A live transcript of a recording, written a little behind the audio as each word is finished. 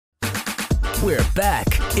We're back.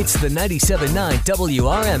 It's the 97.9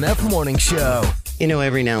 WRMF Morning Show. You know,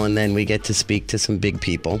 every now and then we get to speak to some big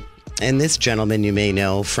people. And this gentleman you may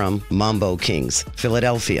know from Mambo Kings,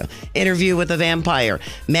 Philadelphia. Interview with a Vampire,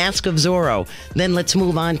 Mask of Zorro. Then let's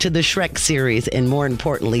move on to the Shrek series. And more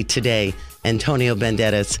importantly today, Antonio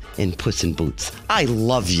Banderas in Puss in Boots. I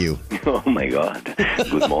love you. Oh, my God.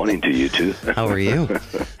 Good morning to you, too. How are you?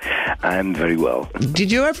 I'm very well.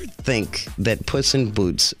 Did you ever think that Puss in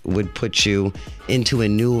Boots would put you into a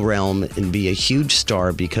new realm and be a huge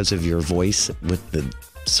star because of your voice with the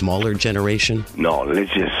smaller generation? No,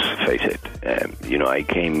 let's just face it. I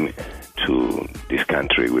came to this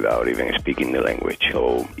country without even speaking the language.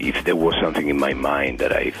 So if there was something in my mind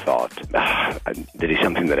that I thought, there is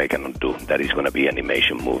something that I cannot do, that is going to be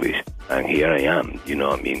animation movies. And here I am,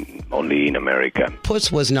 only in America.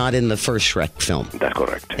 Puss was not in the first Shrek film. That's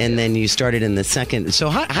correct. And then you started in the second. So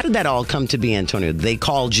how did that all come to be, Antonio? They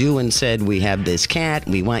called you and said, we have this cat,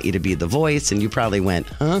 we want you to be the voice, and you probably went,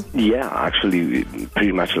 huh? Yeah, actually,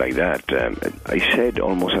 pretty much like that. I said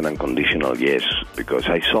almost an unconditional yes, because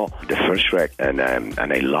I saw the first Shrek, and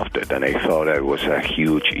I loved it, and I thought it was a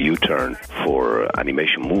huge U-turn for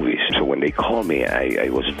animation movies. So when they called me, I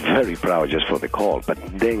was very proud just for the call, but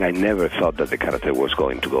then I never thought that the character was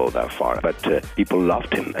going to go that far. But people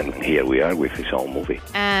loved him, and here we are with his own movie.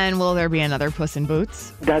 And will there be another Puss in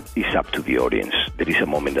Boots? That is up to the audience. There is a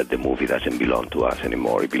moment that the movie doesn't belong to us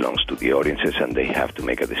anymore. It belongs to the audiences, and they have to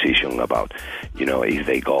make a decision about, if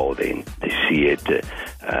they go, they see it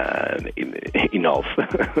enough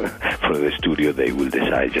for the studio, they will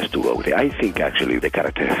decide just to go. I think actually the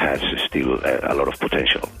character has still a lot of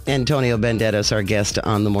potential. Antonio Banderas, our guest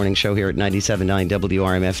on the morning show here at 97.9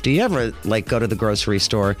 WRMF. Do you ever go to the grocery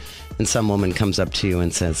store and some woman comes up to you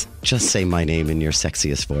and says, just say my name in your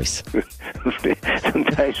sexiest voice?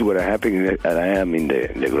 Sometimes what happens, and I am in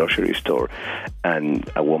the grocery store, and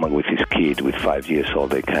a woman with his kid, with 5 years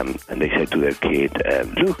old, they come and they say to their kid,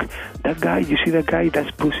 look, that guy, you see that guy? That's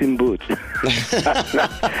Puss in Boots. and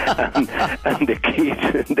the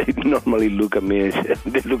kids, they normally look at me, and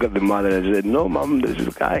they look at the mother and say, no, Mom, this is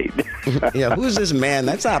a guy. Yeah, who's this man?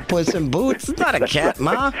 That's not Puss in Boots. It's not a cat,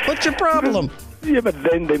 Ma. What's your problem? Yeah, but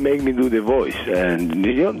then they make me do the voice, and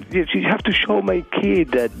you have to show my kid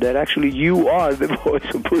that actually you are the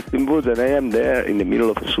voice of Puss in Boots, and I am there in the middle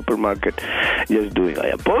of a supermarket just doing, I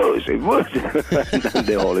am Puss in Boots, and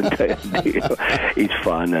the whole entire deal. It's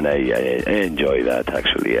fun, and I enjoy that,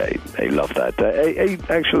 actually. I love that. I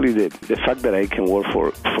actually, the fact that I can work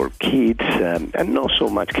for kids, and not so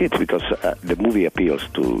much kids, because the movie appeals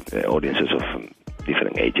to audiences of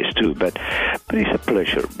different ages too, but it's a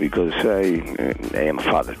pleasure because I am a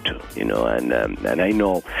father too, and I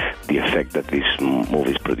know the effect that this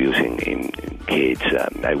movie is producing in kids.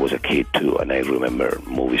 I was a kid too, and I remember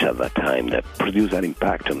movies at that time that produced that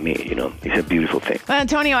impact on me. It's a beautiful thing. Well,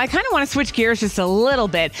 Antonio, I kind of want to switch gears just a little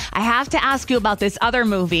bit. I have to ask you about this other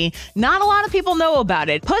movie. Not a lot of people know about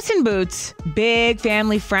it. Puss in Boots, big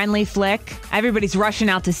family-friendly flick. Everybody's rushing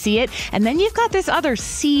out to see it. And then you've got this other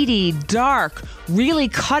seedy, dark, really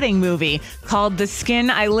cutting movie called The Skin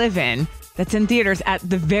I Live In that's in theaters at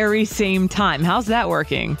the very same time. How's that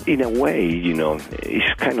working? In a way,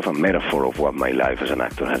 it's kind of a metaphor of what my life as an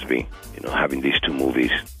actor has been. Having these two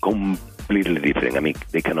movies completely different. I mean,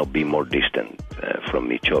 they cannot be more distant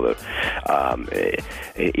from each other.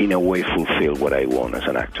 In a way, fulfill what I want as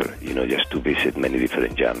an actor. Just to visit many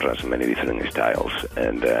different genres, many different styles,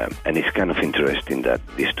 and it's kind of interesting that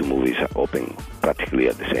these two movies are open practically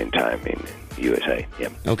at the same time in USA. Yeah.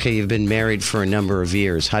 Okay, you've been married for a number of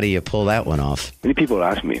years. How do you pull that one off? Many people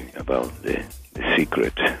ask me about the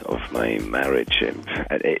secret of my marriage.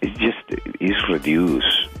 It's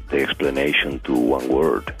reduced the explanation to one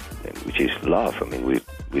word, which is love. I mean,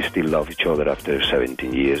 we still love each other after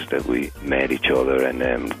 17 years that we met each other,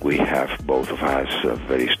 and we have, both of us, a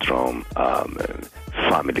very strong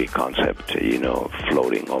family concept,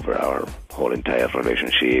 floating over our whole entire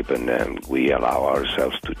relationship, and we allow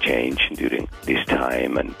ourselves to change during this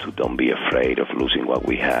time and to don't be afraid of losing what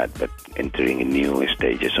we had, but entering in new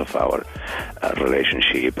stages of our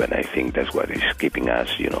relationship. And I think that's what is keeping us,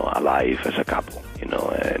 alive as a couple.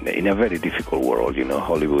 And in a very difficult world,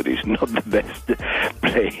 Hollywood is not the best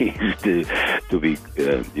place to be,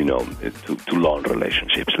 to long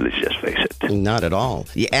relationships. Let's just face it. Not at all.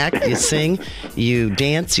 You act, you sing, you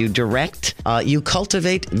dance, you direct, you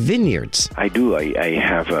cultivate vineyards. I do. I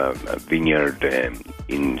have a vineyard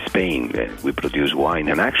in Spain. We produce wine,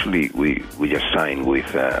 and actually we just signed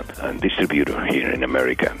with a distributor here in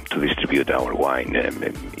America to distribute our wine.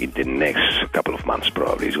 In the next couple of months,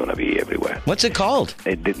 probably, it's going to be everywhere. What's it called?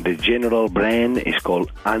 The general brand is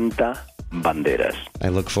called Anta Banderas. I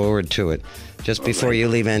look forward to it. Just before you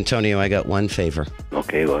leave, Antonio, I got one favor.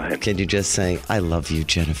 Okay, go ahead. Can you just say, I love you,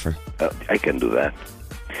 Jennifer? I can do that.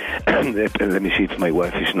 Let me see if my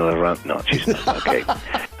wife is not around. No, she's not. Okay.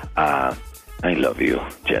 I love you,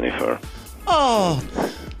 Jennifer. Oh,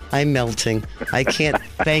 I'm melting. I can't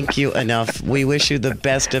thank you enough. We wish you the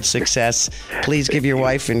best of success. Please give your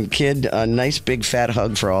wife and kid a nice big fat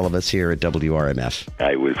hug for all of us here at WRMF.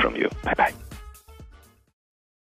 I will from you. Bye-bye.